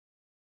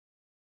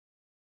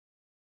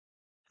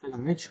Hello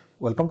Mitch,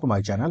 welcome to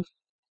my channel.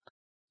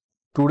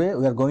 Today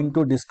we are going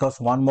to discuss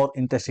one more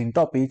interesting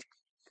topic,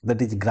 that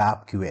is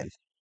GraphQL,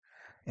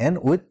 and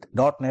with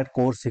 .NET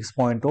Core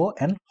 6.0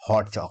 and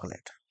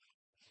HotChocolate.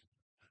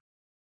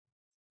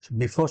 So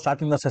before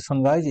starting the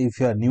session guys, if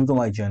you are new to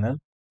my channel,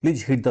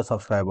 please hit the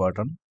subscribe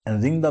button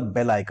and ring the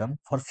bell icon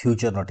for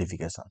future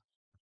notification.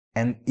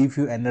 And if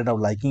you ended up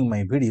liking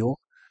my video,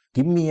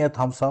 give me a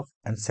thumbs up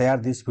and share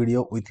this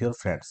video with your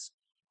friends.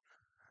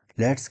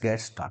 Let's get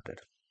started.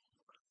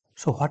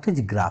 So what is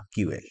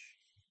GraphQL?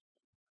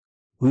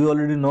 We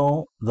already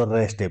know the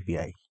REST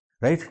API,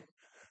 right?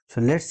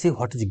 So let's see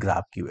what is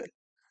GraphQL.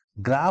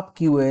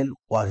 GraphQL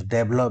was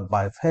developed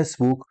by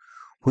Facebook,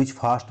 which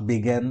first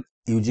began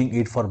using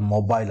it for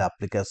mobile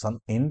application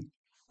in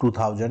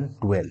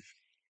 2012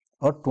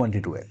 or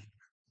 2012.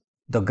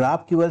 The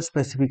GraphQL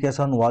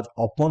specification was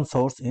open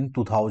source in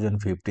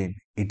 2015.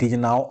 It is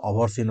now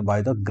overseen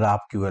by the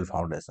GraphQL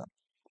Foundation.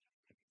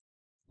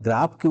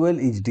 GraphQL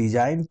is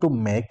designed to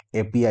make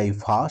API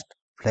fast,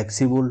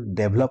 flexible,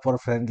 developer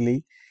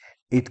friendly.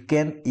 It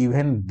can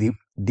even be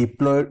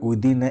deployed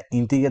within an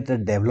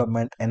integrated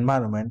development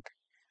environment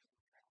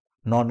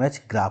known as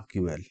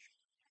GraphQL.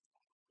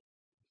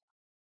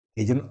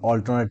 Is an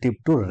alternative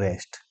to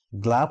REST.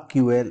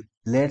 GraphQL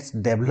lets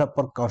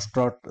developer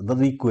construct the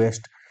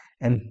request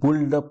and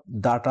pull the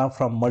data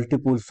from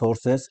multiple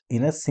sources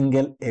in a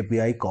single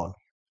API call.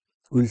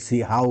 We'll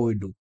see how we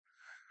do.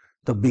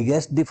 The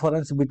biggest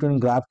difference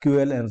between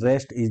GraphQL and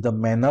REST is the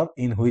manner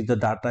in which the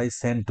data is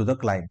sent to the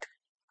client.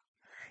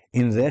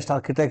 In REST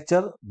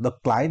architecture, the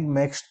client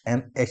makes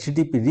an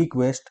HTTP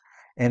request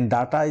and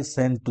data is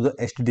sent to the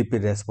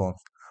HTTP response,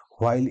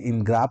 while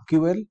in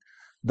GraphQL,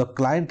 the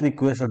client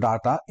requests the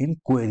data in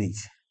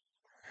queries.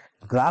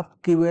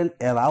 GraphQL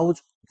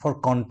allows for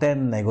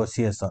content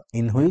negotiation,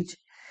 in which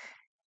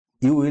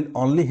you will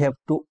only have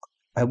to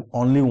have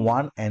only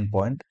one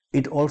endpoint.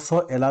 It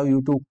also allows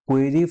you to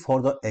query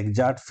for the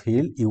exact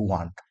field you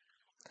want.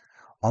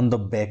 On the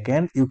back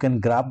end, you can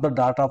grab the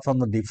data from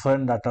the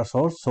different data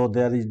source, so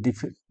there is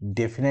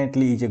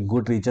definitely is a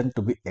good reason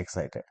to be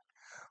excited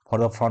for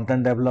the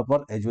front-end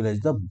developer as well as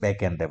the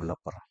back-end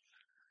developer.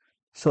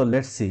 So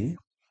let's see.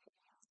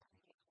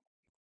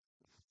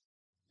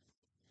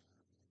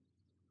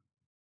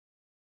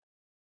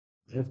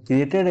 We have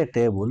created a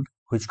table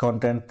which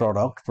contains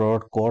product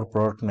code,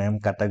 product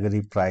name,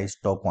 category, price,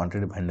 stock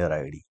quantity, vendor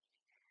ID.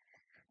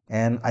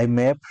 And I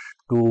mapped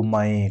to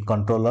my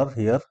controller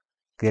here,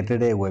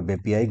 created a web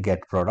API get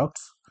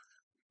products.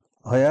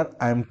 Here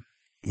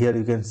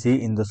you can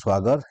see in the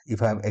Swagger,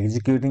 if I'm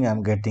executing,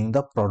 I'm getting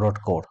the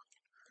product code.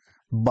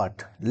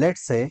 But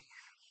let's say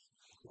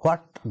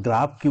what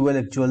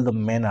GraphQL actually the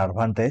main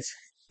advantage,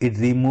 it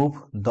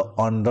remove the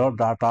under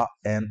data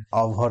and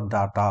over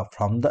data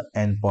from the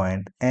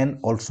endpoint, and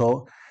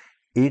also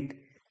it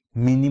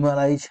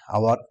minimize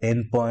our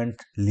endpoint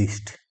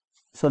list.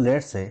 So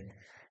let's say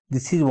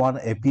this is one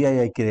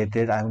API I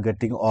created, I'm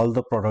getting all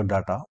the product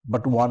data,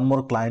 but one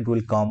more client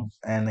will come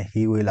and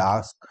he will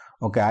ask,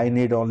 okay, I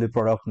need only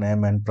product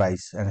name and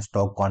price and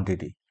stock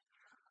quantity.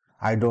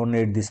 I don't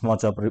need this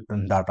much of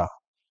data,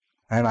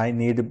 and I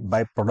need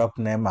by product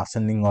name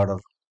ascending order.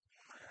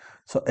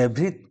 So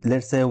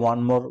let's say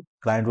one more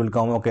client will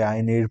come, okay,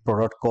 I need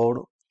product code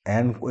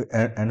and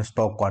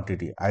stock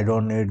quantity. I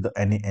don't need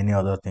any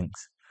other things.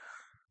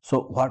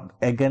 So what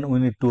again, we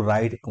need to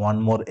write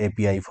one more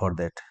API for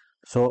that.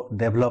 So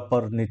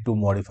developer need to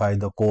modify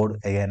the code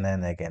again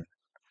and again.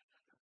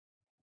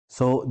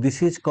 So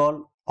this is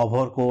called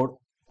over code,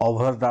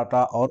 over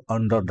data or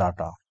under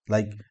data.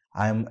 Like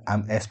I'm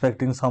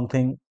expecting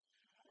something,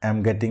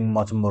 I'm getting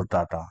much more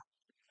data.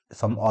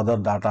 Some other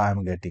data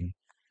I'm getting.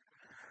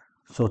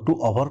 So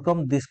to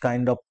overcome this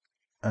kind of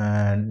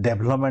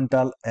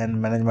developmental and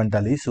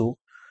managemental issue,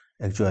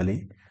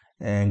 actually,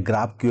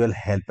 GraphQL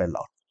help a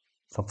lot.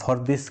 So for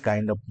this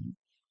kind of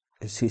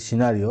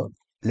scenario,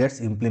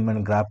 let's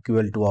implement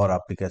GraphQL to our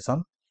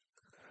application.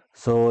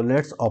 So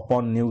let's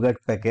open NuGet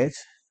package.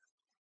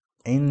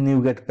 In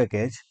NuGet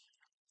package,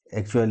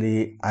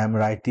 actually, I am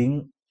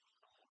writing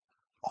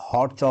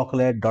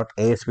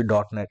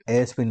hotchocolate.asp.net,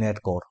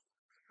 ASP.NET Core.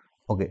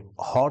 Okay,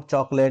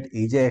 HotChocolate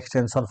is a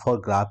extension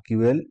for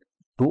GraphQL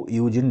to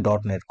use in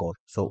 .NET Core.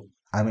 So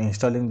I'm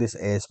installing this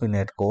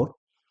ASP.NET Core.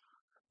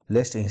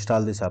 Let's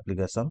install this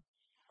application,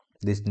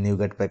 this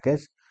NuGet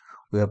package.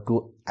 We have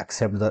to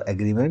accept the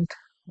agreement.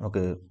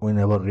 Okay, we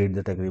never read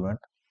that agreement.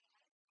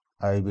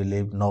 I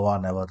believe no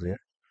one ever read.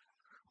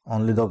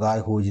 Only the guy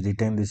who is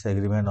written this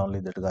agreement, only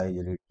that guy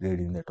is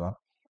reading that one.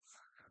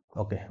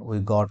 Okay, we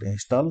got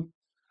installed.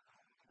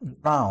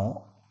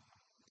 Now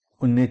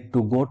we need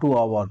to go to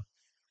our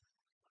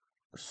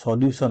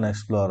Solution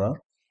Explorer.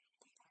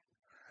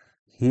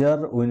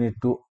 Here we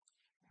need to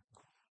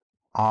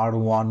add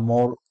one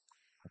more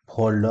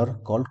folder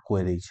called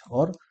queries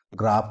or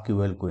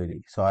GraphQL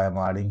query. So I am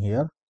adding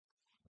here.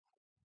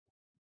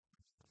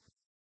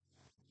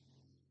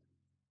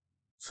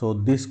 So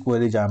this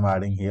queries I am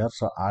adding here.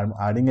 So I am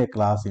adding a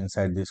class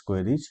inside this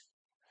queries,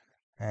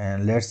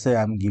 and let's say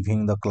I am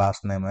giving the class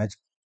name as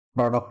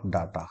product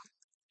data.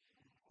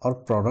 or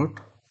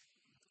product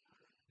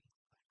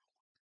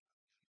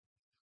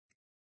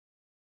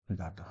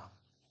data,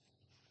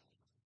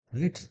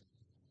 right?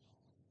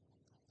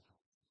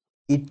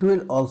 It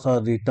will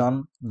also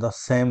return the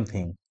same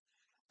thing.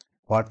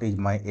 What is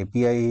my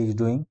API is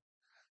doing?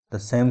 The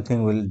same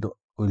thing will do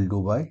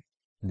by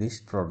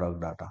this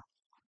product data.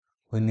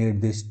 We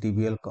need this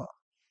TBL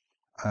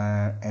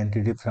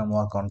entity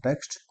framework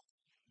context.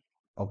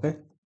 Okay.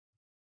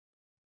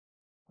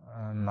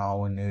 Now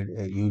we need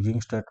a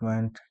using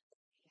statement.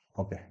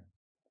 Okay.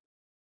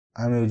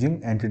 I'm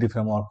using entity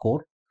framework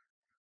core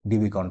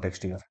DB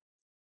context here.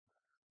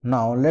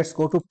 Now let's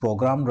go to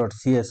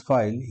program.cs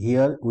file.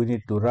 Here we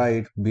need to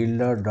write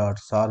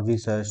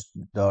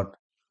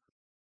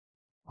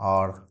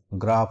builder.services.r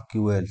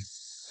GraphQL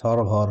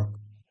server.r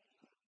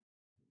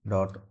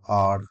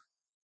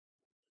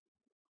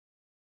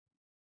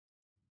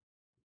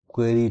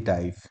query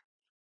type.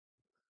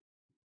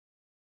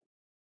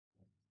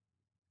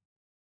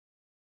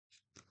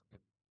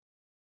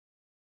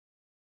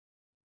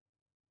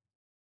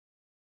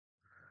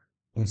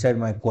 Inside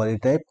my query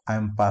type, I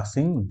am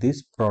passing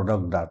this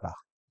product data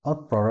or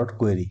product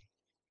query,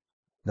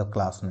 the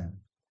class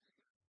name,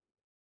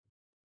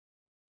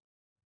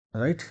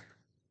 right?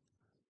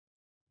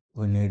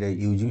 We need a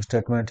using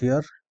statement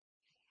here.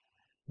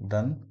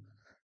 Done.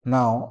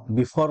 Now,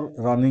 before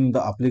running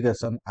the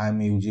application, I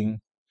am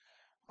using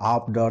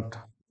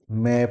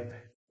app.map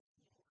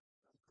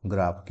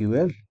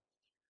GraphQL.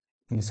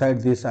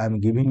 Inside this, I am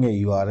giving a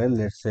URL,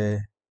 let's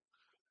say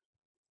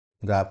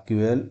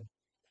GraphQL.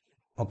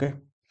 Okay.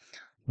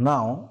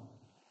 Now,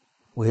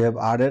 we have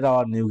added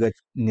our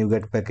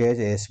NuGet package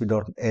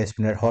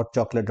ASP.ASP.NET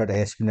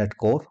HotChocolate.ASP.NET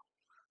Core.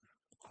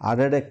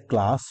 Added a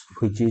class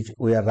which is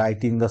we are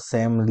writing the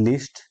same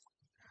list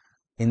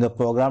in the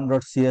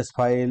program.cs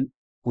file.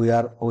 We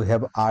have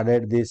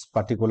added this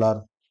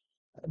particular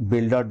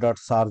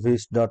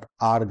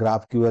builder.service.r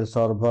GraphQL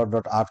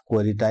server.r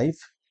query type.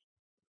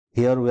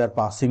 Here we are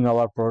passing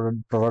our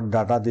product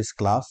data, this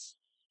class.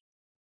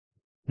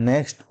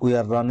 Next we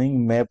are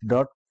running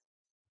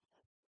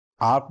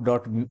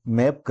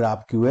app.map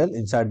GraphQL.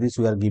 Inside this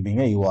we are giving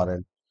a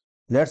URL.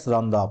 Let's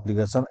run the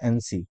application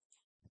and see.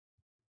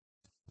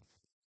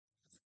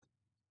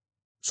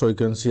 So you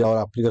can see our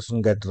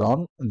application get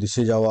run. This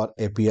is our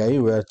API.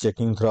 We are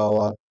checking through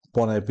our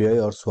Pon API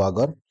or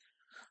Swagger.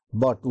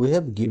 But we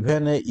have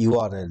given a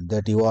URL.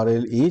 That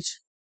URL is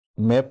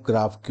map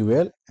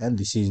GraphQL and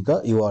this is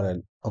the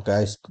URL. Okay,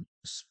 I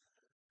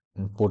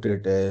put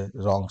it a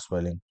wrong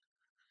spelling.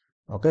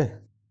 Okay.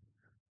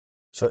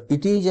 So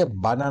it is a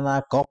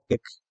banana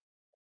cupcake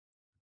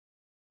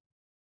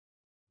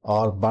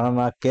or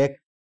banana cake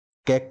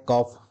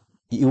of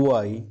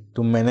UI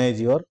to manage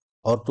your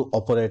or to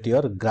operate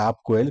your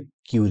GraphQL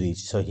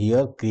queries. So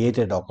here create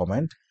a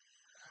document.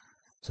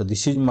 So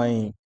this is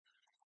my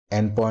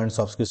endpoint,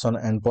 subscription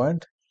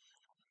endpoint.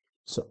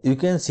 So you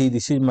can see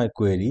this is my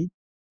query.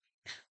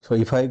 So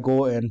if I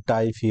go and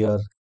type here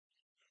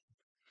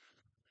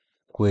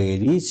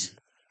queries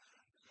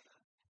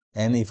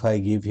and if I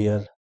give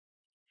here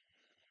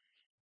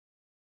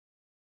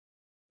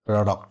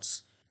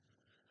products,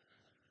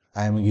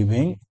 I am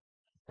giving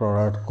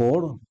product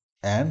code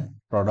and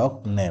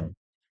product name.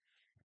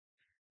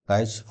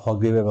 Guys,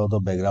 forgive about the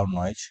background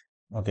noise.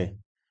 Okay,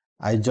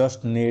 I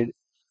just need,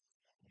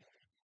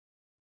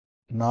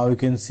 now you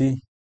can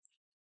see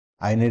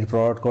I need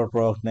product code,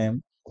 product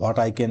name. What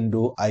I can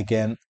do, I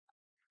can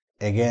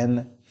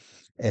again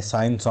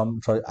assign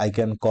I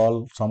can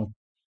call some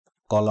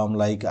column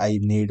like I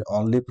need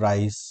only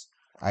price,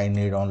 I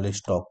need only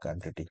stock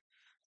quantity.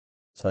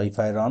 So if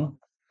I run,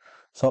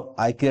 so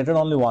I created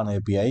only one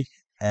API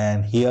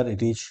and here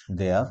it is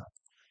there,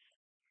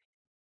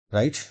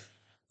 right?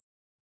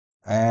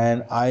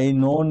 And I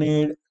no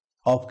need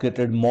of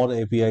created more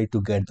API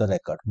to get the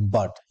record.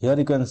 But here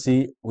you can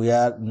see we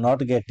are not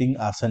getting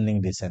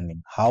ascending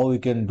descending. How we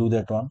can do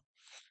that one?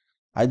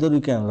 Either we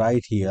can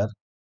write here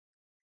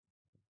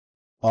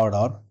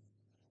order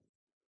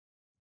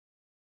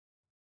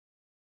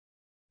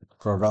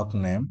product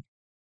name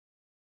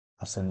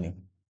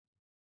ascending.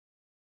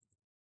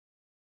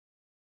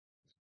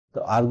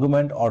 The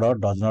argument order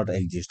does not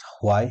exist.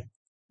 Why?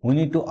 We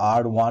need to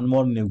add one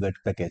more NuGet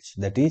package,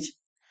 that is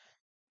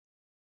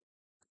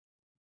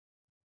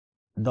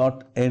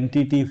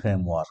 .entity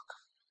framework.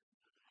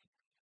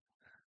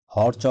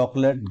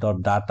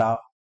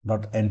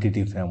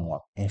 HotChocolate.data.entity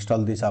framework.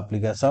 Install this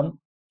application.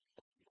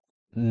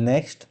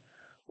 Next,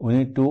 we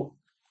need to,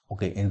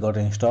 okay, it got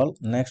installed.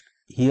 Next,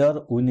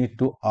 here we need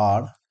to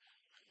add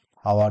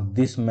our,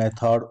 this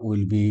method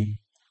will be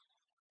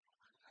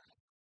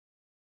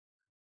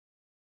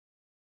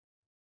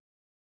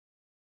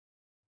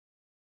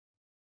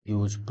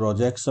use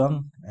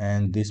projection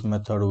and this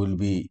method will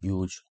be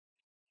used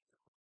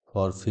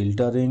for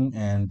filtering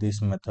and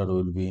this method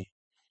will be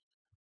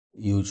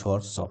used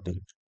for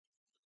sorting,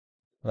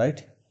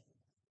 right?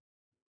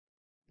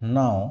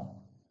 Now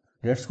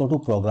let's go to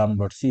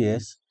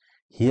program.cs.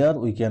 Here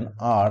we can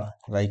add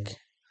like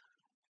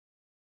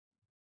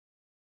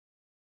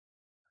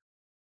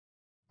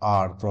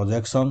R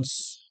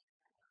projections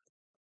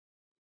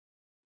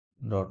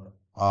dot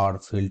R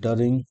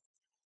filtering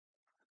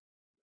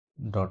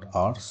dot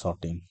R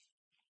sorting.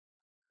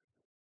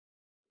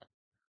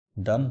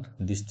 Done.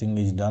 This thing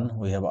is done.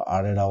 We have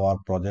added our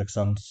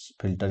projections,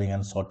 filtering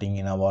and sorting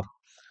in our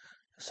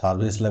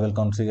service level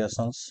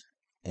configurations.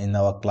 In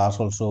our class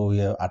also we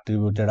have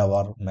attributed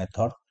our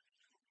method.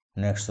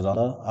 Next, run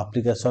the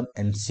application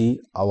and see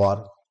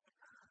our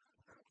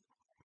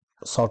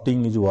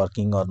sorting is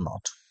working or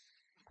not.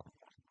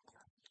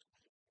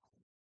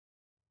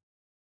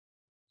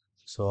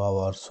 So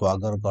our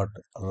Swagger got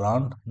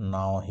run.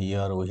 Now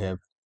here we have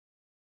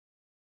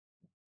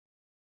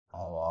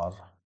our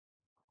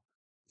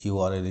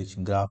URL is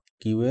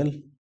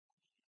GraphQL.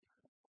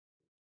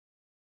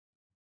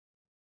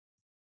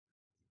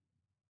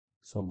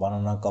 So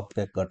banana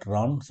cupcake got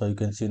run. So you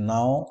can see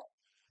now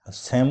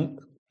same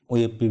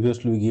we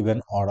previously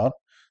given order.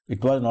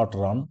 It was not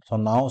run. So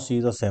now see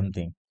the same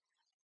thing.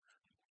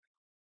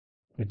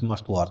 It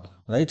must work,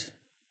 right?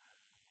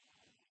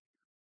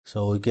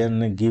 So we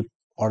can give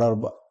order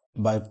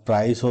by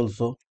price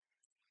also.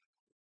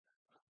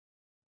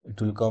 It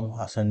will come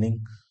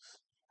ascending.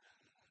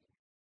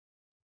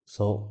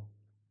 So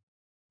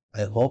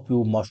I hope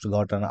you must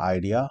got an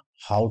idea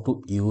how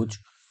to use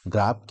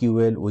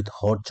GraphQL with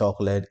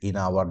HotChocolate in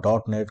our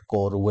 .NET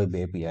Core Web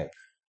API.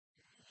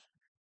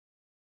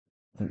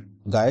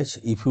 Guys,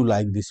 if you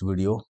like this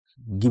video,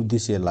 give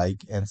this a like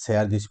and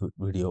share this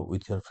video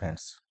with your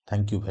friends.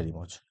 Thank you very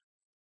much.